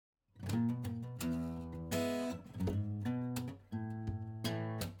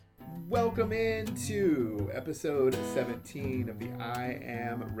Welcome into episode 17 of the I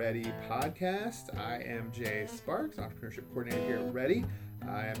Am REDI podcast. I am Jay Sparks, entrepreneurship coordinator here at REDI.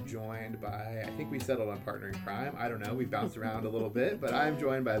 I am joined by, I think we settled on partner in crime. I don't know, we bounced around a little bit, but I'm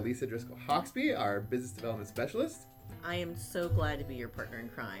joined by Lisa Driscoll-Hawksby, our business development specialist. I am so glad to be your partner in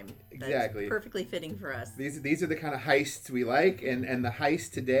crime. Exactly. That's perfectly fitting for us. These are the kind of heists we like, and the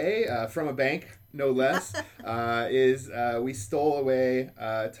heist today, from a bank, no less, is we stole away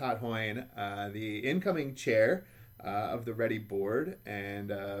Todd Hoien, the incoming chair of the REDI board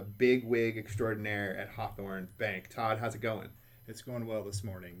and big wig extraordinaire at Hawthorne Bank. Todd, how's it going? It's going well this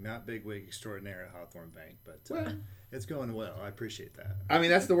morning. Not big wig extraordinaire at Hawthorne Bank, but it's going well. I appreciate that. I mean,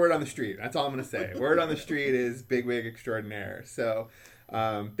 that's the word on the street. That's all I'm going to say. Word on the street is big wig extraordinaire. So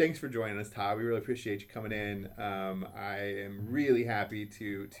thanks for joining us, Todd. We really appreciate you coming in. I am really happy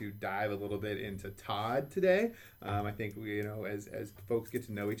to dive a little bit into Todd today. I think we, as folks get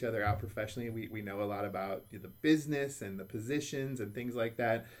to know each other out professionally, we know a lot about the business and the positions and things like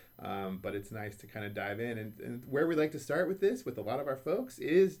that. But it's nice to kind of dive in. And where we like to start with this, with a lot of our folks,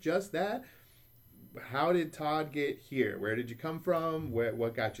 is just that. How did Todd get here? Where did you come from?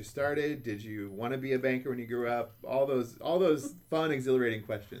 What got you started? Did you want to be a banker when you grew up? All those fun, exhilarating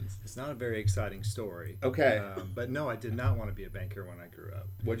questions. It's not a very exciting story. Okay. But no, I did not want to be a banker when I grew up.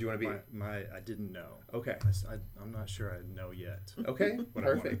 What did you want to be? I didn't know. Okay. I'm not sure I know yet. Okay. What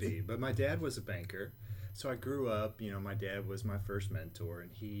Perfect. I want to be. But my dad was a banker. So I grew up, my dad was my first mentor,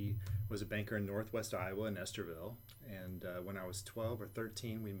 and he was a banker in Northwest Iowa in Esterville. And when I was 12 or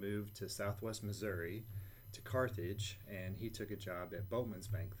 13, we moved to Southwest Missouri to Carthage, and he took a job at Boatman's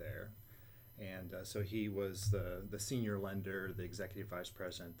Bank there. And so he was the senior lender, the executive vice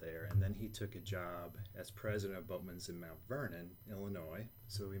president there. And then he took a job as president of Boatman's in Mount Vernon, Illinois.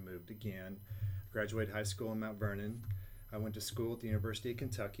 So we moved again, graduated high school in Mount Vernon. I went to school at the University of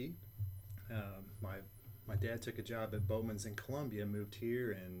Kentucky. My dad took a job at Bowman's in Columbia, moved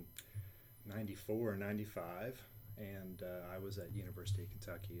here in 94 or 95, and I was at University of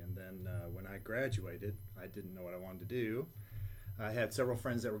Kentucky. And then when I graduated, I didn't know what I wanted to do. I had several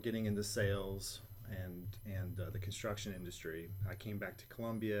friends that were getting into sales and the construction industry. I came back to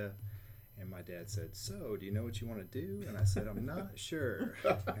Columbia, and my dad said, "So, do you know what you want to do?" And I said, "I'm not sure."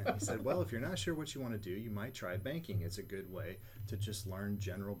 And he said, "Well, if you're not sure what you want to do, you might try banking. It's a good way to just learn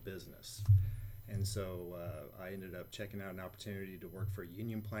general business." And so I ended up checking out an opportunity to work for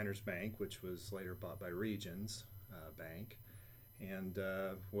Union Planters Bank, which was later bought by Regions Bank, and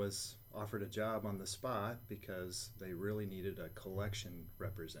was offered a job on the spot because they really needed a collection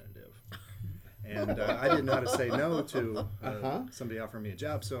representative. And I didn't know how to say no to somebody offering me a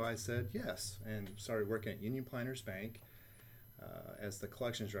job, so I said yes and started working at Union Planters Bank. As the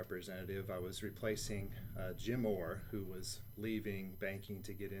collections representative, I was replacing Jim Orr, who was leaving banking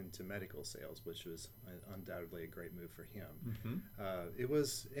to get into medical sales, which was undoubtedly a great move for him. Mm-hmm. It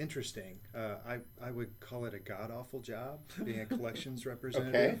was interesting. I would call it a god-awful job, being a collections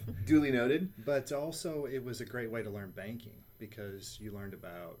representative. Okay, duly noted. But also, it was a great way to learn banking because you learned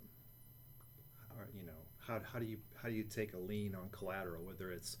about, how do you take a lien on collateral,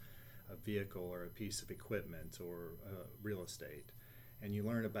 whether it's a vehicle or a piece of equipment or real estate. And you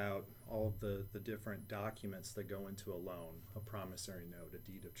learn about all of the different documents that go into a loan, a promissory note, a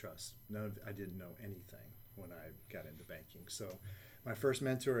deed of trust. I didn't know anything when I got into banking. So my first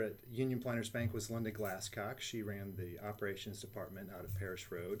mentor at Union Planters Bank was Linda Glasscock. She ran the operations department out of Parish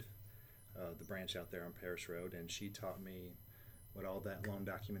Road, the branch out there on Parish Road, and she taught me what all that loan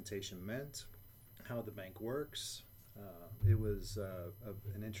documentation meant, how the bank works. It was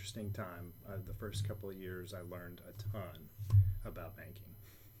an interesting time. The first couple of years, I learned a ton about banking.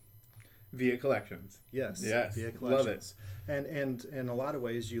 Via collections. Yes. Via collections. Love it. And in a lot of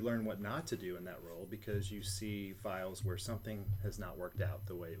ways, you learn what not to do in that role because you see files where something has not worked out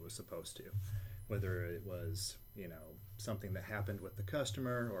the way it was supposed to. Whether it was, something that happened with the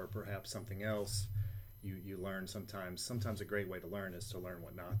customer or perhaps something else, you learn sometimes. Sometimes a great way to learn is to learn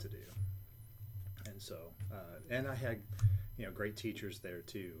what not to do. And so, and I had, great teachers there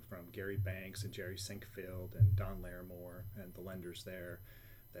too, from Gary Banks and Jerry Sinkfield and Don Larimore and the lenders there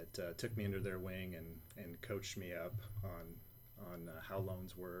that took me under their wing and coached me up on how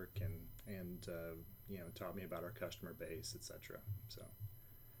loans work and taught me about our customer base, etc. So,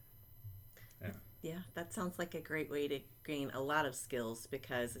 yeah, that sounds like a great way to gain a lot of skills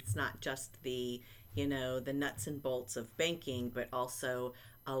because it's not just the nuts and bolts of banking, but also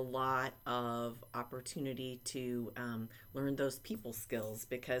a lot of opportunity to learn those people skills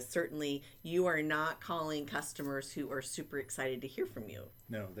because certainly you are not calling customers who are super excited to hear from you.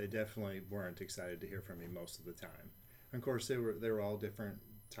 No, they definitely weren't excited to hear from me most of the time. And of course, they were all different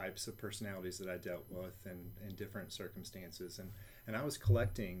types of personalities that I dealt with in different circumstances. And I was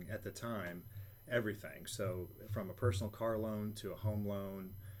collecting at the time everything. So from a personal car loan to a home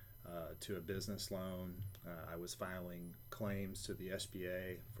loan to a business loan, I was filing claims to the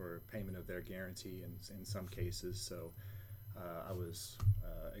SBA for payment of their guarantee in some cases. So I was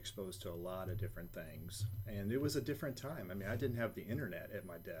exposed to a lot of different things, and it was a different time. I mean, I didn't have the internet at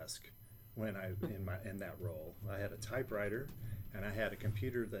my desk when in that role. I had a typewriter, and I had a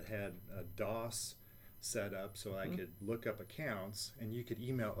computer that had a DOS set up so I could look up accounts, and you could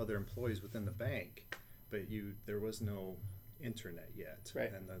email other employees within the bank, but there was no internet yet.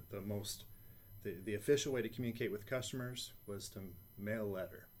 Right. And the official way to communicate with customers was to mail a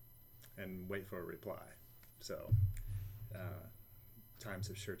letter and wait for a reply. So times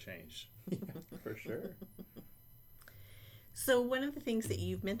have sure changed. Yeah, for sure. So one of the things that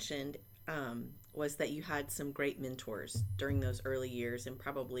you've mentioned was that you had some great mentors during those early years and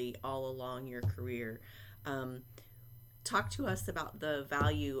probably all along your career. Talk to us about the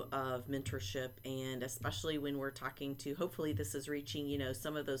value of mentorship, and especially when we're talking to, hopefully this is reaching,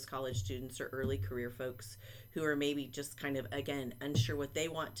 some of those college students or early career folks who are maybe just kind of, again, unsure what they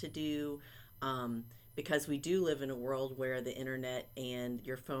want to do, because we do live in a world where the internet and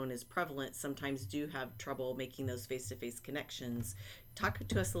your phone is prevalent, sometimes do have trouble making those face-to-face connections. Talk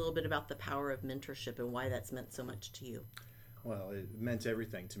to us a little bit about the power of mentorship and why that's meant so much to you. Well, it meant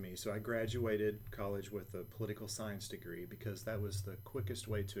everything to me. So I graduated college with a political science degree because that was the quickest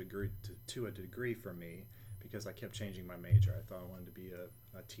way to a degree for me, because I kept changing my major. I thought I wanted to be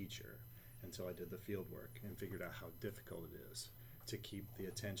a teacher until I did the field work and figured out how difficult it is to keep the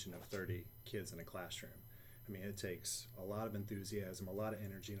attention of 30 kids in a classroom. I mean, it takes a lot of enthusiasm, a lot of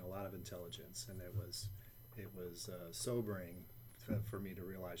energy, and a lot of intelligence, and it was sobering for me to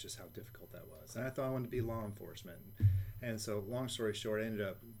realize just how difficult that was. And I thought I wanted to be law enforcement. And so, long story short, I ended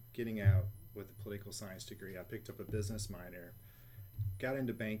up getting out with a political science degree. I picked up a business minor, got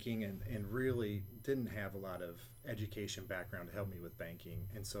into banking, and really didn't have a lot of education background to help me with banking.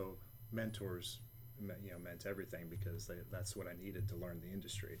 And so mentors meant everything, because that's what I needed to learn the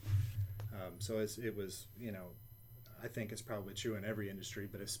industry. So it was, I think it's probably true in every industry,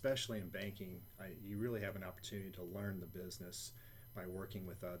 but especially in banking, you really have an opportunity to learn the business by working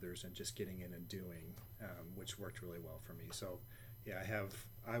with others and just getting in and doing, which worked really well for me. So yeah,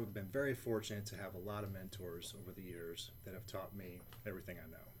 I've been very fortunate to have a lot of mentors over the years that have taught me everything I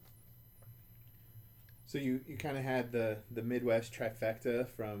know. So you kind of had the Midwest trifecta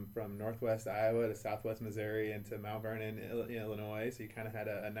from Northwest Iowa to Southwest Missouri and to Mount Vernon, Illinois. So you kind of had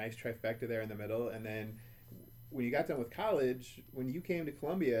a nice trifecta there in the middle. And then when you got done with college, when you came to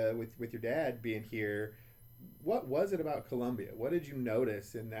Columbia with your dad being here, what was it about Columbia? What did you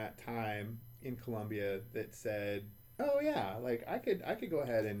notice in that time in Columbia that said, oh yeah, like I could go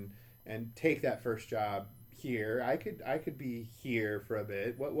ahead and take that first job here. I could be here for a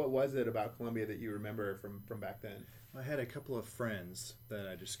bit. What was it about Columbia that you remember from back then? I had a couple of friends that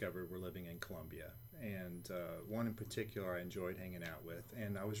I discovered were living in Columbia, and one in particular I enjoyed hanging out with,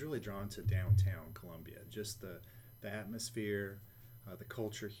 and I was really drawn to downtown Columbia, just the atmosphere, the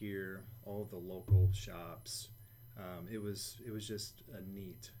culture here, all the local shops. It was just a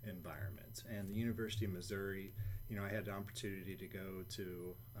neat environment. And the University of Missouri, I had the opportunity to go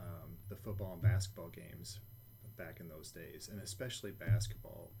to the football and basketball games back in those days, and especially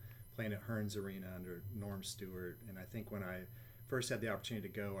basketball, playing at Hearns Arena under Norm Stewart. And I think when I first had the opportunity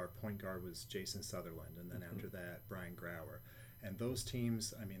to go, our point guard was Jason Sutherland, and then after that, Brian Grauer. And those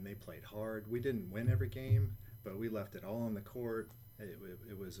teams, I mean, they played hard. We didn't win every game, but we left it all on the court.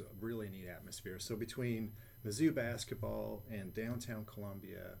 It was a really neat atmosphere. So between Mizzou basketball and downtown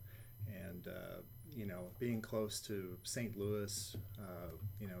Columbia, and being close to St. Louis,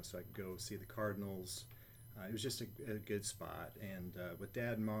 so I could go see the Cardinals. It was just a good spot. And with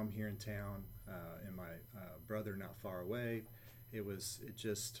Dad and Mom here in town, and my brother not far away, I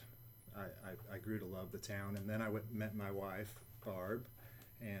grew to love the town. And then I met my wife, Barb,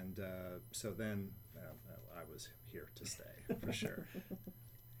 and so then I was here to stay for sure.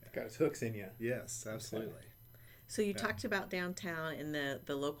 Got his hooks in you. Yes, absolutely. So you talked about downtown and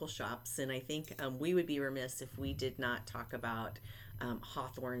the local shops, and I think we would be remiss if we did not talk about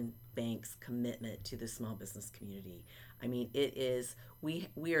Hawthorne Bank's commitment to the small business community. I mean, it is, we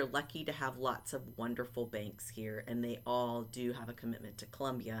are lucky to have lots of wonderful banks here, and they all do have a commitment to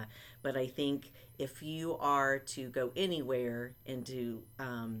Columbia. But I think if you are to go anywhere and to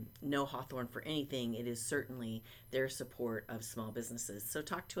know Hawthorne for anything, it is certainly their support of small businesses. So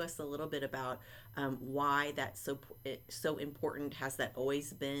talk to us a little bit about why that's so important. Has that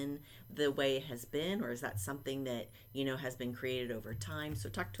always been the way it has been, or is that something that has been created over time? So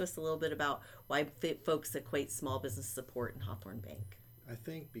talk to us a little bit about why folks equate small business support in Hawthorne Bank. I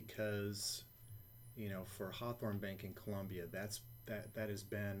think because, for Hawthorne Bank in Columbia, that has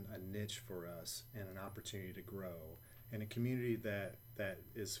been a niche for us and an opportunity to grow in a community that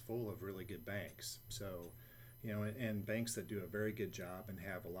is full of really good banks. So, and banks that do a very good job and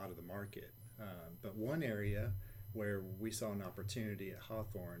have a lot of the market. But one area where we saw an opportunity at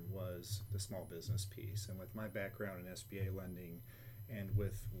Hawthorne was the small business piece. And with my background in SBA lending and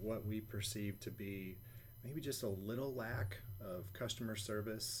with what we perceive to be maybe just a little lack of customer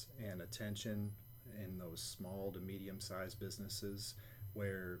service and attention in those small to medium-sized businesses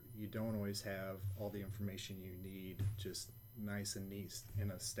where you don't always have all the information you need just nice and neat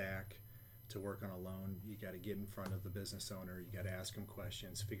in a stack to work on a loan. You got to get in front of the business owner. You got to ask them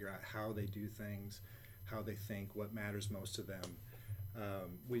questions, figure out how they do things, how they think, what matters most to them.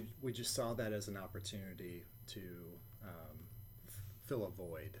 We just saw that as an opportunity to fill a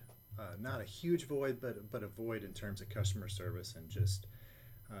void. Not a huge void, but a void in terms of customer service and just,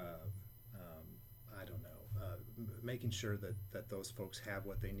 making sure that those folks have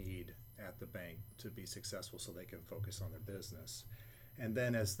what they need at the bank to be successful so they can focus on their business. And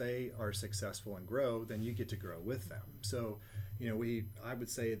then as they are successful and grow, then you get to grow with them. So, I would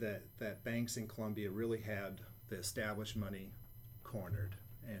say that banks in Columbia really had the established money cornered,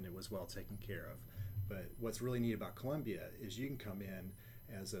 and it was well taken care of. But what's really neat about Columbia is you can come in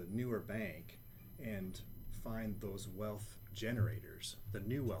as a newer bank and find those wealth generators, the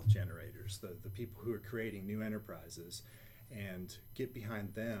new wealth generators, the people who are creating new enterprises, and get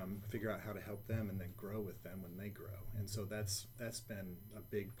behind them, figure out how to help them, and then grow with them when they grow. And so that's been a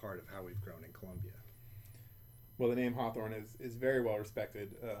big part of how we've grown in Columbia. Well, the name Hawthorne is very well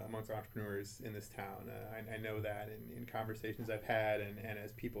respected amongst entrepreneurs in this town. I know that in conversations I've had, and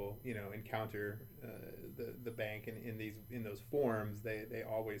as people encounter the bank in those forums, they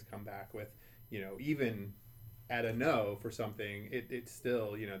always come back with even at a no for something, it's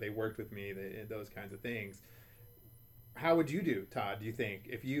still they worked with me, those kinds of things. How would you do, Todd? Do you think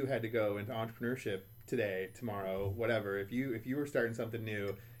if you had to go into entrepreneurship today, tomorrow, whatever, if you were starting something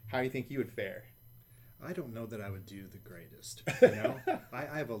new, how do you think you would fare? I don't know that I would do the greatest.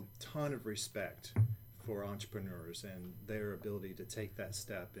 I have a ton of respect for entrepreneurs and their ability to take that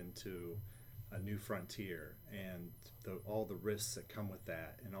step into a new frontier and all the risks that come with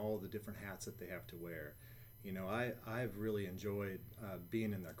that and all the different hats that they have to wear. I've really enjoyed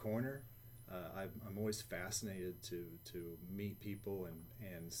being in their corner. I'm always fascinated to meet people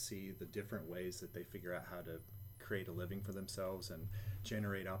and see the different ways that they figure out how to create a living for themselves and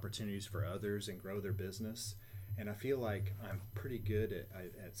generate opportunities for others and grow their business. And I feel like I'm pretty good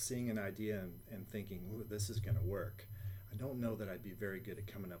at seeing an idea and thinking, ooh, this is going to work. I don't know that I'd be very good at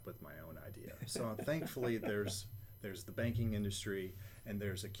coming up with my own idea. So thankfully there's the banking industry, and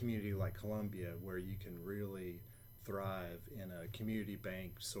there's a community like Columbia where you can really thrive in a community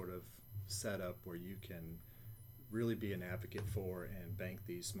bank sort of setup where you can really be an advocate for and bank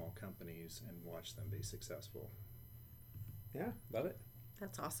these small companies and watch them be successful. Yeah, love it.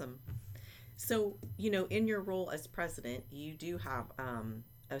 That's awesome. So, in your role as president, you do have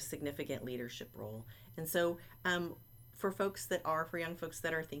a significant leadership role. And so, for young folks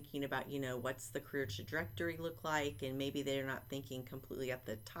that are thinking about, what's the career trajectory look like, and maybe they're not thinking completely at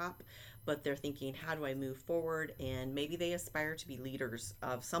the top, but they're thinking, how do I move forward? And maybe they aspire to be leaders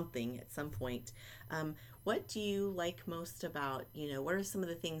of something at some point. What do you like most about, what are some of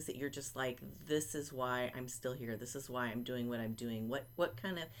the things that you're just like, this is why I'm still here. This is why I'm doing what I'm doing. What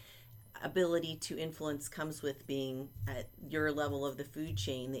kind of ability to influence comes with being at your level of the food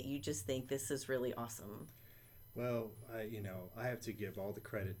chain that you just think this is really awesome? Well, I have to give all the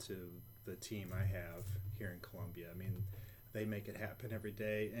credit to the team I have here in Columbia. I mean, they make it happen every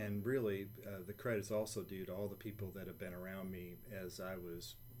day, and really the credit's also due to all the people that have been around me as I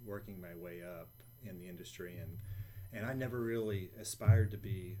was working my way up in the industry, and I never really aspired to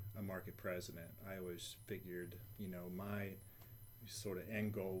be a market president. I always figured, my sort of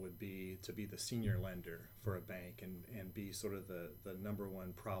end goal would be to be the senior lender for a bank and be sort of the number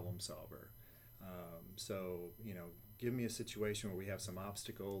one problem solver. So, give me a situation where we have some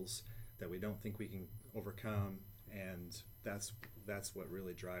obstacles that we don't think we can overcome, and that's what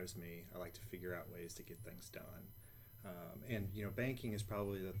really drives me. I like to figure out ways to get things done. And banking is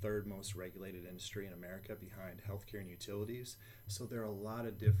probably the third most regulated industry in America behind healthcare and utilities. So there are a lot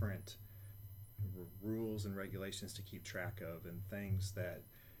of different rules and regulations to keep track of, and things that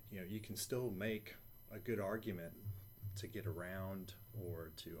you can still make a good argument to get around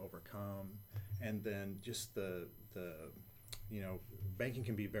or to overcome. And then just the banking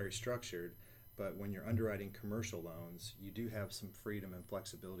can be very structured, but when you're underwriting commercial loans, you do have some freedom and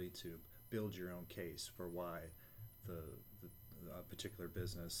flexibility to build your own case for why a particular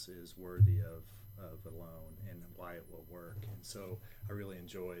business is worthy of a loan and why it will work. And so I really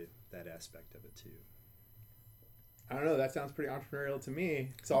enjoy that aspect of it too. I don't know. That sounds pretty entrepreneurial to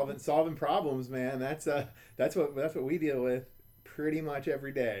me. Solving problems, man. That's what we deal with pretty much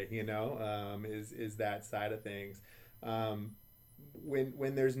every day. Is that side of things.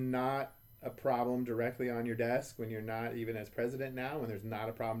 When there's not a problem directly on your desk, when you're not even as president now, when there's not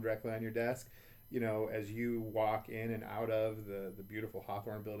a problem directly on your desk, as you walk in and out of the beautiful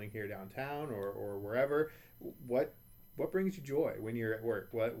Hawthorne building here downtown or wherever, what brings you joy when you're at work?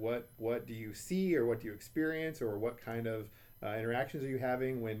 What do you see, or what do you experience, or what kind of interactions are you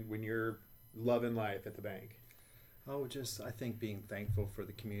having when you're loving life at the bank? Oh, just I think being thankful for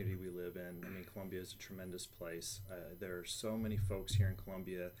the community we live in. I mean, Columbia is a tremendous place. There are so many folks here in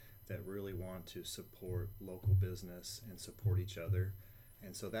Columbia that really want to support local business and support each other.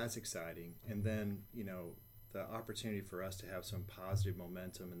 And so that's exciting. And then, the opportunity for us to have some positive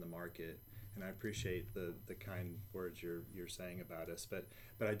momentum in the market. And I appreciate the kind words you're saying about us. But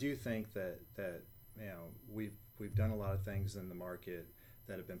I do think that we've done a lot of things in the market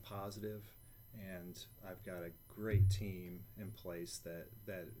that have been positive. And I've got a great team in place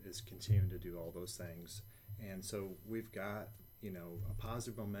that is continuing to do all those things. And so we've got, a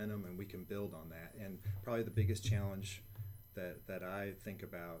positive momentum, and we can build on that. And probably the biggest challenge that I think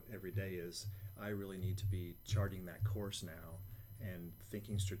about every day is I really need to be charting that course now and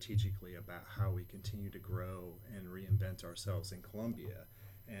thinking strategically about how we continue to grow and reinvent ourselves in Columbia,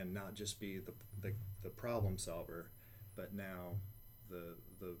 and not just be the problem solver, but now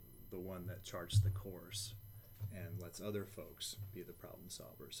the one that charts the course and lets other folks be the problem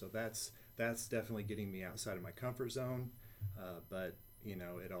solver. So that's definitely getting me outside of my comfort zone, but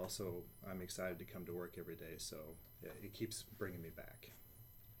it also, I'm excited to come to work every day, so it keeps bringing me back.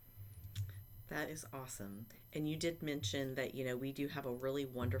 That is awesome. And you did mention that, we do have a really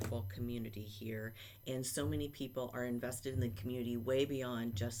wonderful community here, and so many people are invested in the community way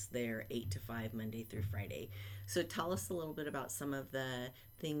beyond just their 8 to 5 Monday through Friday. So tell us a little bit about some of the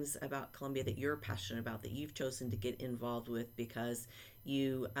things about Columbia that you're passionate about, that you've chosen to get involved with because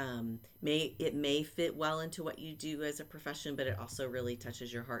you may fit well into what you do as a profession, but it also really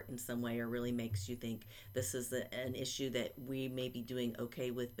touches your heart in some way, or really makes you think this is an issue that we may be doing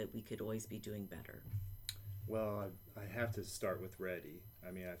okay with, but we could always be doing better. Well, I have to start with REDI.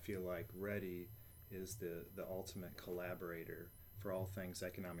 I mean, I feel like REDI is the ultimate collaborator for all things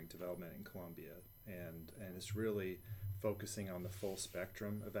economic development in Columbia, and it's really focusing on the full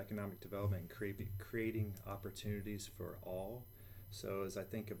spectrum of economic development and creating opportunities for all. So as I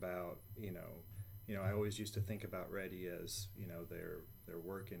think about, I always used to think about REDI as, they're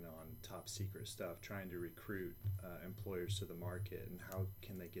working on top secret stuff, trying to recruit employers to the market, and how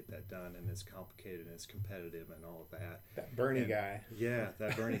can they get that done, and it's complicated and it's competitive and all of that. That Bernie guy. Yeah,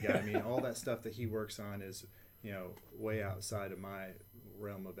 that Bernie guy. I mean, all that stuff that he works on is, way outside of my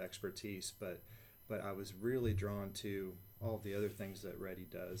realm of expertise, but I was really drawn to all the other things that REDI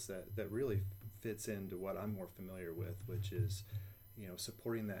does that really fits into what I'm more familiar with, which is,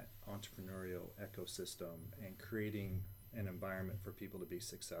 supporting that entrepreneurial ecosystem and creating an environment for people to be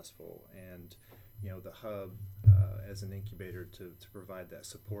successful, and the hub as an incubator to provide that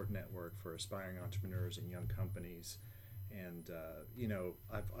support network for aspiring entrepreneurs and young companies. And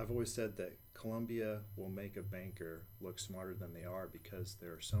I've always said that Columbia will make a banker look smarter than they are, because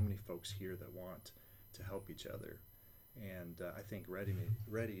there are so many folks here that want to help each other. And I think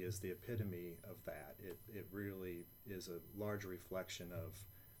REDI is the epitome of that. It really is a large reflection of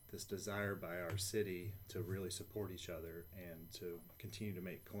this desire by our city to really support each other and to continue to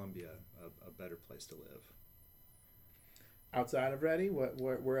make Columbia a better place to live. Outside of REDI,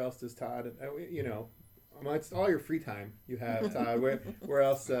 where else does Todd, amongst all your free time you have, Todd, where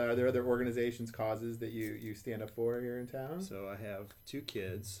else are there other organizations, causes that you stand up for here in town? So I have 2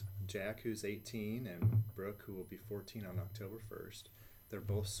 kids, Jack, who's 18, and Brooke, who will be 14 on October 1st. They're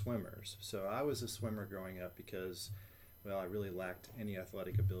both swimmers. So I was a swimmer growing up because, well, I really lacked any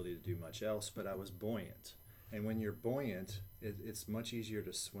athletic ability to do much else, but I was buoyant. And when you're buoyant, it's much easier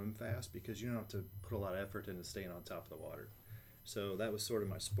to swim fast because you don't have to put a lot of effort into staying on top of the water. So that was sort of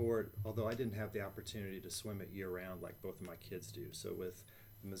my sport, although I didn't have the opportunity to swim it year-round like both of my kids do. So with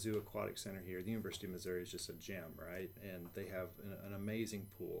the Mizzou Aquatic Center here, the University of Missouri is just a gem, right? And they have an amazing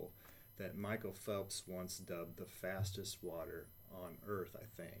pool that Michael Phelps once dubbed the fastest water on Earth, I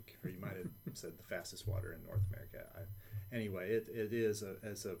think. Or you might have said the fastest water in North America. Anyway, it is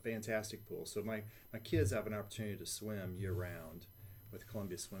a fantastic pool. So my kids have an opportunity to swim year-round with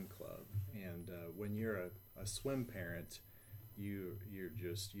Columbia Swim Club. And when you're a swim parent, you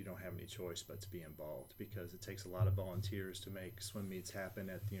don't have any choice but to be involved because it takes a lot of volunteers to make swim meets happen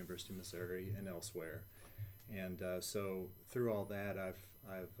at the University of Missouri and elsewhere. And so through all that,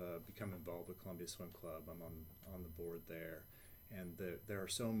 I've become involved with Columbia Swim Club. I'm on the board there, and there are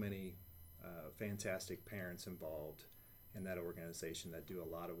so many fantastic parents involved in that organization that do a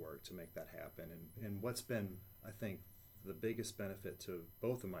lot of work to make that happen. And what's been, I think, the biggest benefit to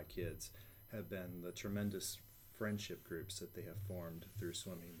both of my kids have been the tremendous friendship groups that they have formed through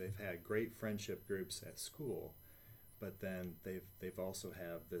swimming. They've had great friendship groups at school, but then they've also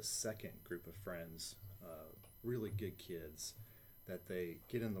have this second group of friends, really good kids that they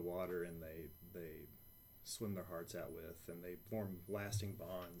get in the water and they swim their hearts out with, and they form lasting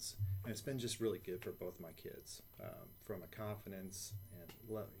bonds. And it's been just really good for both my kids, from a confidence and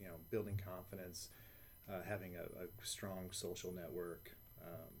building confidence, having a strong social network.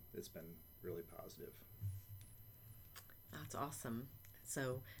 It's been really positive. That's awesome.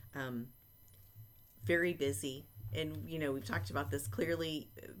 So, very busy. And, we've talked about this, clearly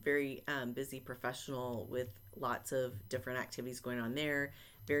very busy professional with lots of different activities going on there,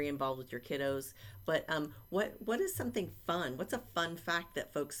 very involved with your kiddos. But what is something fun? What's a fun fact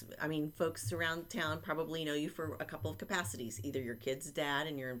that folks around town probably know you for a couple of capacities, either your kid's dad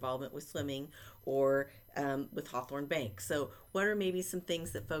and your involvement with swimming or with Hawthorne Bank. So what are maybe some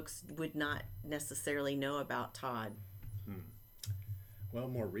things that folks would not necessarily know about Todd? Well,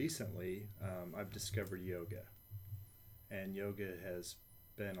 more recently, I've discovered yoga. And yoga has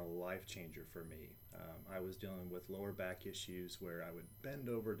been a life changer for me. I was dealing with lower back issues where I would bend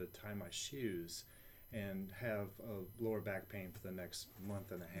over to tie my shoes and have a lower back pain for the next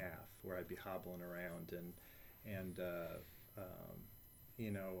month and a half, where I'd be hobbling around.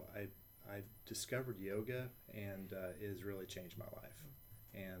 I discovered yoga, and it has really changed my life.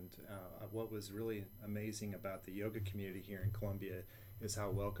 And what was really amazing about the yoga community here in Columbia is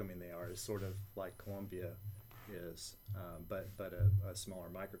how welcoming they are. It's sort of like Columbia is, but a smaller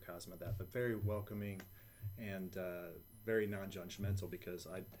microcosm of that, but very welcoming and very non-judgmental, because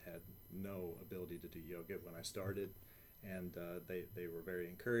I had no ability to do yoga when I started, and they were very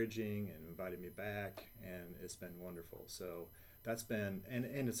encouraging and invited me back, and it's been wonderful. So that's been, and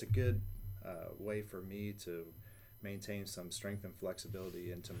it's a good way for me to maintain some strength and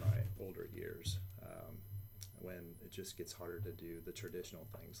flexibility into my older years, when it just gets harder to do the traditional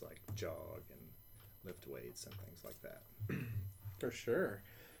things like jog and lift weights and things like that. For sure.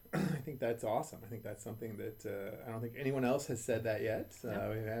 I think that's awesome. I think that's something that I don't think anyone else has said that yet. We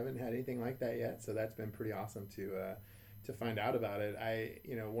haven't had anything like that yet, so that's been pretty awesome to find out about it.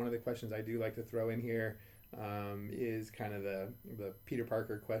 One of the questions I do like to throw in here is kind of the Peter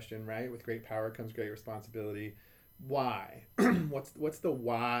Parker question, right? With great power comes great responsibility. Why? What's the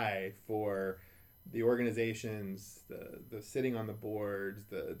why for the organizations, the sitting on the boards,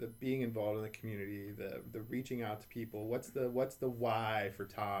 the being involved in the community, the reaching out to people? What's the why for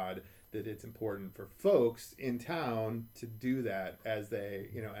Todd that it's important for folks in town to do that as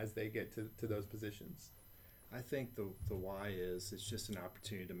they get to those positions? I think the why is it's just an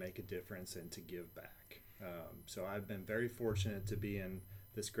opportunity to make a difference and to give back. So I've been very fortunate to be in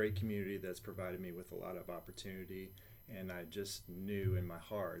this great community that's provided me with a lot of opportunity, and I just knew in my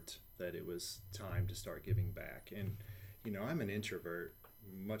heart that it was time to start giving back. And I'm an introvert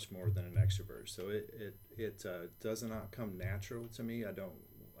much more than an extrovert, so it does not come natural to me.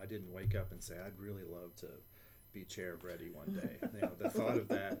 I didn't wake up and say I'd really love to be chair of REDI one day. The thought of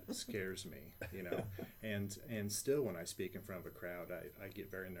that scares me. And still when I speak in front of a crowd, I get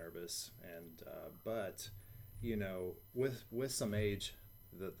very nervous. And but with some age,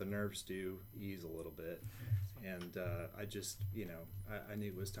 the nerves do ease a little bit. And I just I knew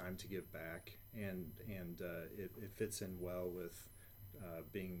it was time to give back, and it fits in well with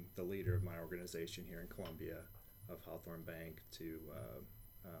being the leader of my organization here in Columbia of Hawthorne Bank to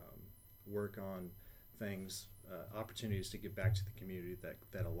work on things, opportunities to give back to the community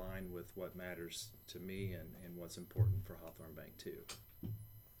that align with what matters to me and what's important for Hawthorne Bank too.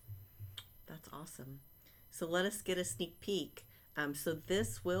 That's awesome. So let us get a sneak peek. So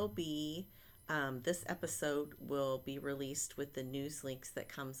this will be this episode will be released with the news links that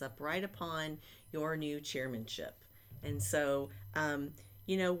comes up right upon your new chairmanship. And so,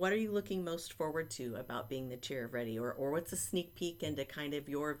 what are you looking most forward to about being the chair of REDI, or what's a sneak peek into kind of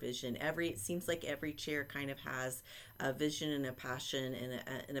your vision? It seems like every chair kind of has a vision and a passion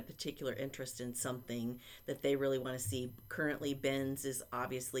and a particular interest in something that they really want to see. Currently, Ben's is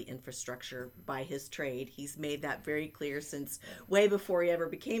obviously infrastructure by his trade. He's made that very clear since way before he ever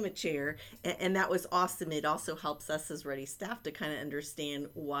became a chair, and that was awesome. It also helps us as REDI staff to kind of understand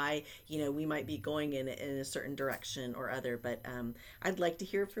why we might be going in a certain direction or other. But I'd like to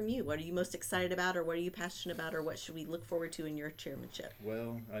hear from you. What are you most excited about, or what are you passionate about, or what should we look forward to in your chairmanship?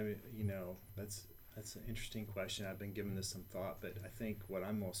 Well, I mean, that's an interesting question. I've been giving this some thought, but I think what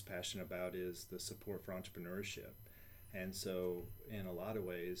I'm most passionate about is the support for entrepreneurship. And so in a lot of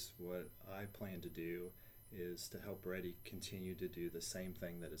ways, what I plan to do is to help REDI continue to do the same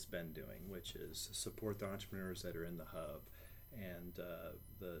thing that it's been doing, which is support the entrepreneurs that are in the hub. And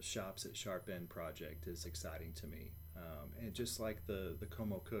the Shops at Sharp End project is exciting to me. And just like the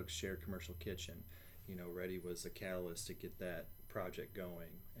Como Cooks shared commercial kitchen, REDI was a catalyst to get that project going,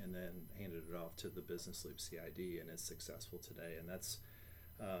 and then handed it off to the Business Loop CID, and it's successful today. And that's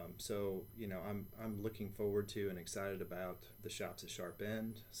I'm looking forward to and excited about the Shops at Sharp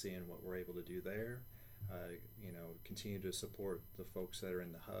End, seeing what we're able to do there. Continue to support the folks that are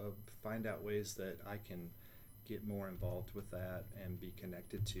in the hub, find out ways that I can get more involved with that and be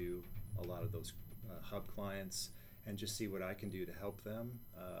connected to a lot of those hub clients, and just see what I can do to help them.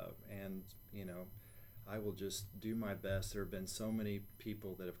 I will just do my best. There have been so many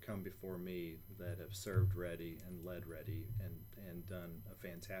people that have come before me that have served REDI and led REDI and done a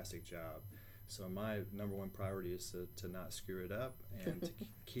fantastic job. So my number one priority is to not screw it up and to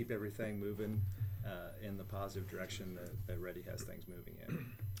keep everything moving in the positive direction that REDI has things moving in.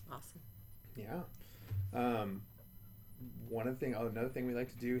 Awesome. Yeah. Another thing we like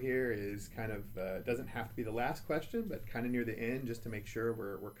to do here is kind of, it doesn't have to be the last question, but kind of near the end, just to make sure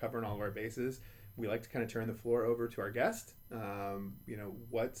we're covering all of our bases. We like to kind of turn the floor over to our guest.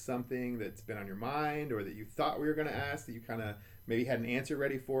 What's something that's been on your mind, or that you thought we were going to ask that you kind of maybe had an answer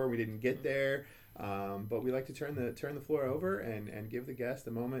ready for, we didn't get there. But we like to turn the floor over and give the guest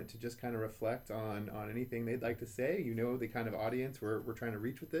a moment to just kind of reflect on anything they'd like to say. The kind of audience we're trying to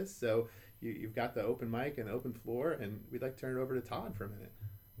reach with this. So you've got the open mic and the open floor, and we'd like to turn it over to Todd for a minute.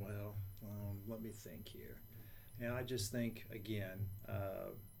 Well, let me think here. And I just think, again,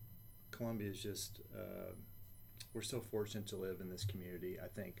 Columbia is just, we're so fortunate to live in this community. I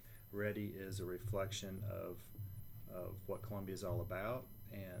think REDI is a reflection of what Columbia is all about.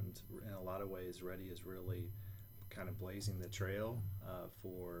 And in a lot of ways, REDI is really kind of blazing the trail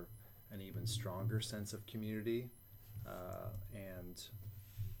for an even stronger sense of community and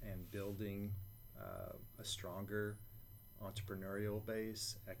building a stronger entrepreneurial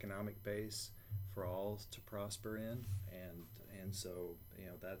base, economic base for all to prosper in. And so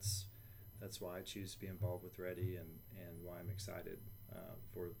that's why I choose to be involved with REDI, and why I'm excited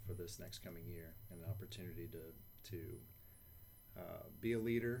for this next coming year, and an opportunity to be a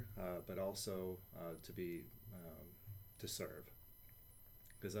leader, but also to serve,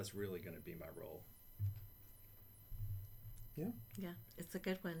 because that's really going to be my role. Yeah, it's a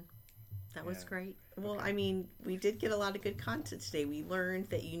good one. That was great. Well, okay. I mean, we did get a lot of good content today. We learned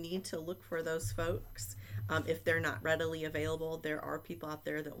that you need to look for those folks. If they're not readily available, there are people out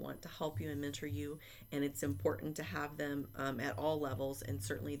there that want to help you and mentor you, and it's important to have them at all levels, and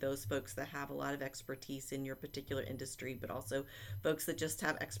certainly those folks that have a lot of expertise in your particular industry, but also folks that just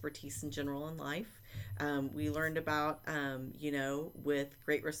have expertise in general in life. We learned about, with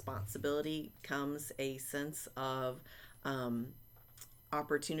great responsibility comes a sense of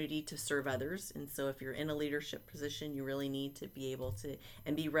opportunity to serve others. And so if you're in a leadership position, you really need to be able to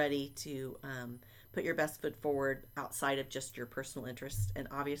and be ready to put your best foot forward outside of just your personal interests, and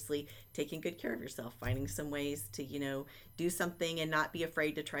obviously taking good care of yourself, finding some ways to, do something and not be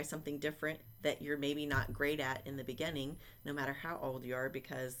afraid to try something different that you're maybe not great at in the beginning, no matter how old you are,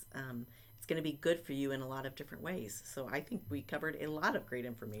 because it's going to be good for you in a lot of different ways. So I think we covered a lot of great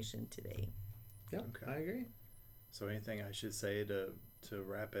information today. Yeah, okay. I agree. So anything I should say to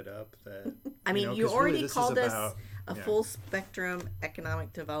wrap it up? That I mean, you already really called us a full spectrum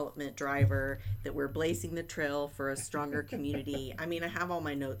economic development driver, that we're blazing the trail for a stronger community. I mean, I have all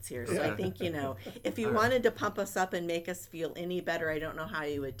my notes here, so I think if you wanted to pump us up and make us feel any better, I don't know how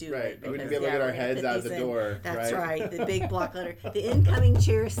you would do it. We wouldn't be able to get our heads out the door. That's right. The big block letter. The incoming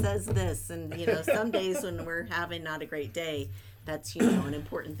chair says this, and some days when we're having not a great day, that's an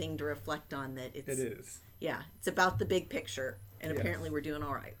important thing to reflect on. That it is. Yeah, it's about the big picture, and apparently we're doing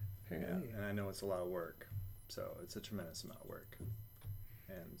all right. Apparently. Yeah, and I know it's a lot of work. So it's a tremendous amount of work.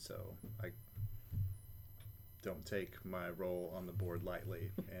 And so I don't take my role on the board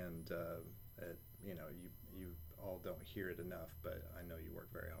lightly. And, you know, you all don't hear it enough, but I know you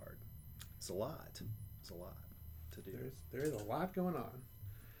work very hard. It's a lot. It's a lot to do. There is a lot going on.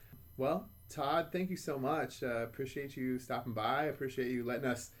 Well, Todd, thank you so much. Appreciate you stopping by. Appreciate you letting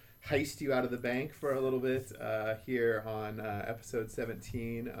us heist you out of the bank for a little bit here on episode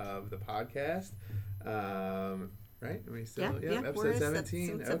 17 of the podcast. Right? Are we still, episode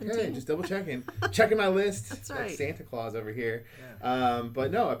 17. Okay, just double checking. Checking my list. That's right. Like Santa Claus over here. Yeah.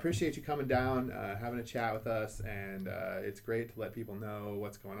 But no, I appreciate you coming down, having a chat with us, and it's great to let people know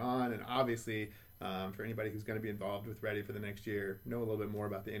what's going on. And obviously, for anybody who's going to be involved with REDI for the next year, know a little bit more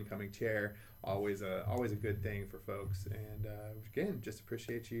about the incoming chair. Always a good thing for folks. And again, just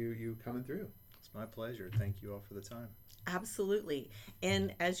appreciate you coming through. It's my pleasure. Thank you all for the time. Absolutely.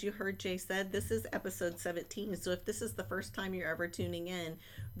 And as you heard Jay said, this is episode 17. So if this is the first time you're ever tuning in,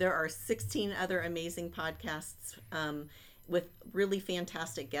 there are 16 other amazing podcasts with really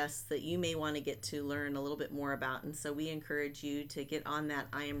fantastic guests that you may want to get to learn a little bit more about. And so we encourage you to get on that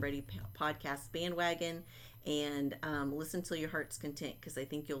I Am REDI podcast bandwagon and listen till your heart's content, because I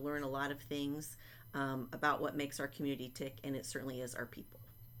think you'll learn a lot of things about what makes our community tick, and it certainly is our people.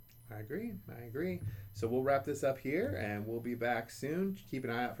 I agree. So we'll wrap this up here, and we'll be back soon. Keep an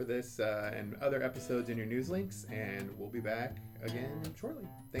eye out for this and other episodes in your news links, and we'll be back again shortly.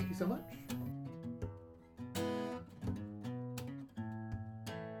 Thank you so much.